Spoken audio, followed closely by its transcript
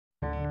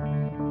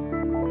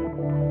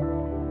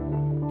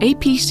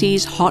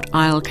APC's hot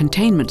aisle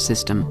containment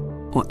system,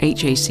 or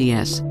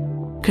HACS,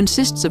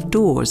 consists of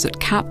doors that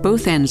cap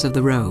both ends of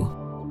the row.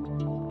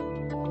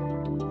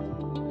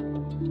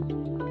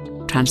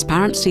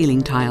 Transparent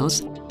ceiling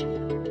tiles,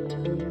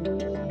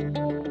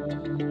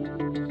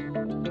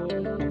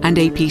 and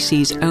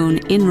APC's own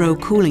in-row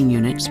cooling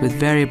units with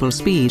variable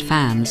speed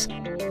fans,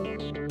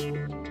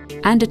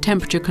 and a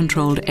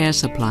temperature-controlled air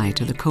supply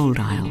to the cold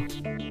aisle.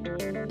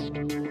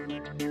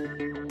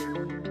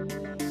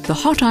 The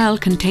hot aisle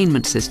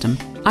containment system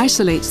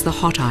isolates the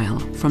hot aisle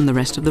from the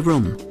rest of the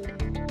room,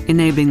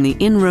 enabling the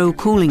in-row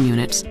cooling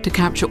units to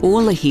capture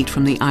all the heat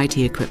from the IT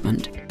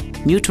equipment,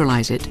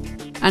 neutralize it,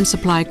 and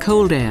supply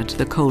cold air to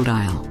the cold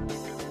aisle.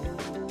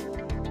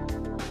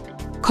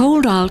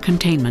 Cold aisle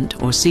containment,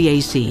 or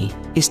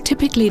CAC, is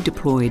typically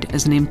deployed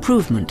as an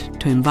improvement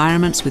to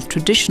environments with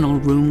traditional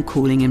room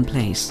cooling in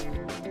place.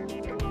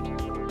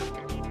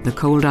 The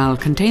cold aisle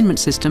containment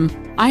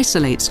system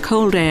isolates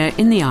cold air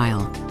in the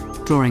aisle,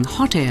 drawing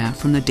hot air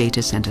from the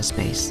data center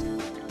space.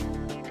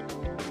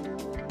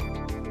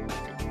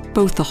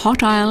 Both the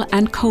hot aisle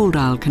and cold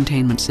aisle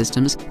containment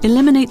systems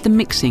eliminate the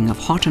mixing of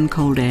hot and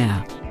cold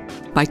air.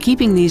 By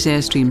keeping these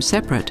airstreams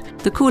separate,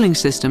 the cooling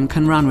system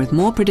can run with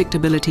more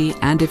predictability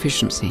and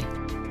efficiency.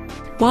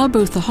 While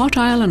both the hot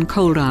aisle and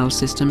cold aisle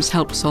systems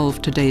help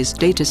solve today's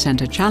data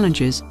center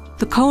challenges,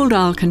 the cold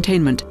aisle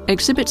containment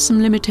exhibits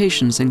some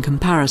limitations in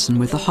comparison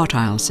with the hot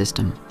aisle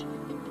system.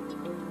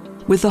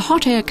 With the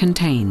hot air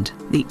contained,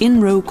 the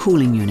in-row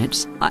cooling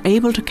units are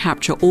able to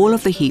capture all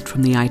of the heat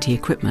from the IT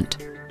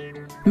equipment.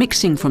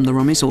 Mixing from the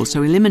room is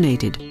also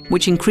eliminated,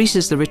 which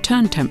increases the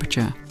return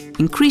temperature,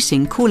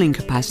 increasing cooling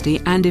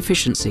capacity and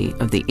efficiency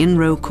of the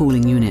in-row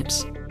cooling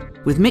units.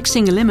 With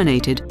mixing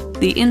eliminated,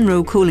 the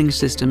in-row cooling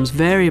system's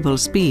variable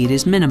speed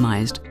is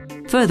minimized,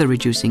 further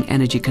reducing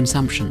energy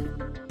consumption.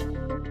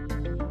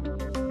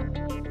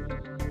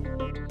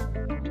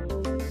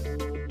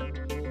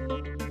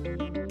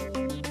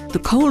 The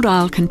cold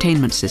aisle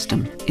containment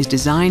system is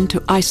designed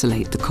to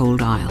isolate the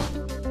cold aisle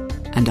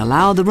and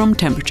allow the room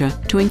temperature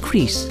to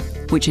increase,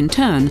 which in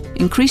turn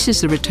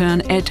increases the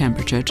return air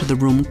temperature to the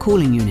room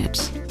cooling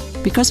units.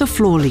 Because of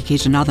floor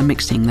leakage and other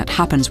mixing that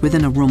happens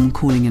within a room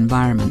cooling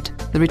environment,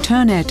 the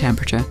return air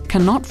temperature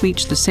cannot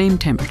reach the same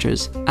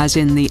temperatures as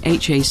in the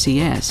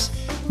HACS,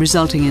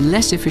 resulting in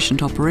less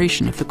efficient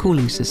operation of the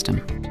cooling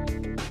system.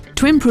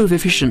 To improve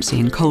efficiency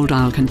in cold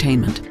aisle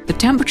containment, the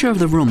temperature of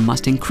the room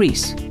must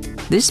increase.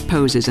 This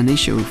poses an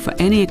issue for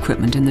any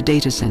equipment in the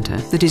data center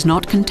that is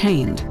not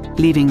contained,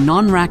 leaving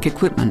non-rack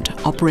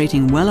equipment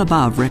operating well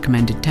above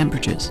recommended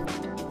temperatures.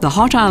 The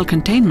hot aisle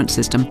containment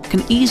system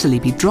can easily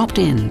be dropped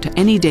in to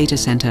any data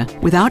center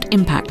without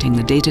impacting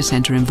the data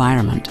center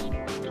environment.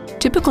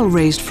 Typical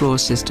raised floor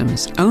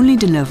systems only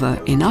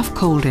deliver enough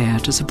cold air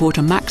to support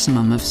a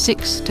maximum of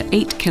 6 to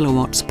 8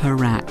 kilowatts per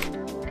rack.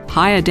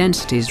 Higher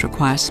densities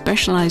require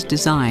specialized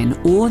design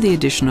or the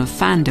addition of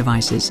fan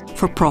devices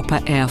for proper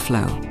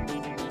airflow.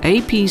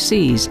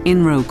 APC's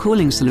in-row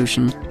cooling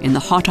solution in the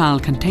hot aisle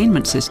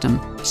containment system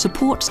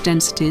supports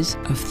densities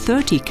of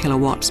 30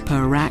 kilowatts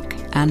per rack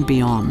and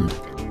beyond.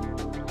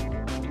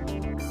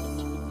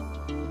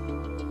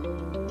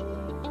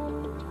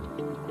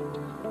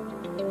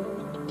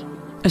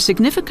 A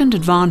significant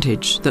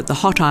advantage that the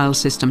hot aisle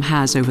system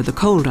has over the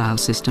cold aisle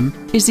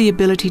system is the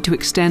ability to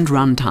extend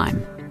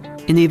runtime.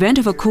 In the event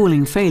of a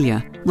cooling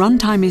failure,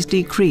 runtime is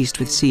decreased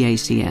with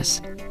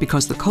CACS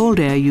because the cold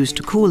air used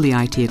to cool the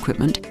IT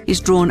equipment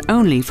is drawn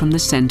only from the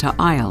center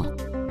aisle.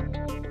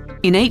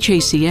 In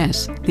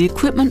HACS, the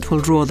equipment will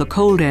draw the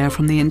cold air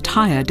from the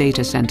entire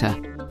data center,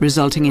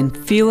 resulting in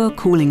fewer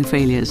cooling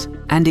failures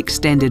and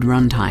extended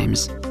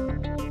runtimes.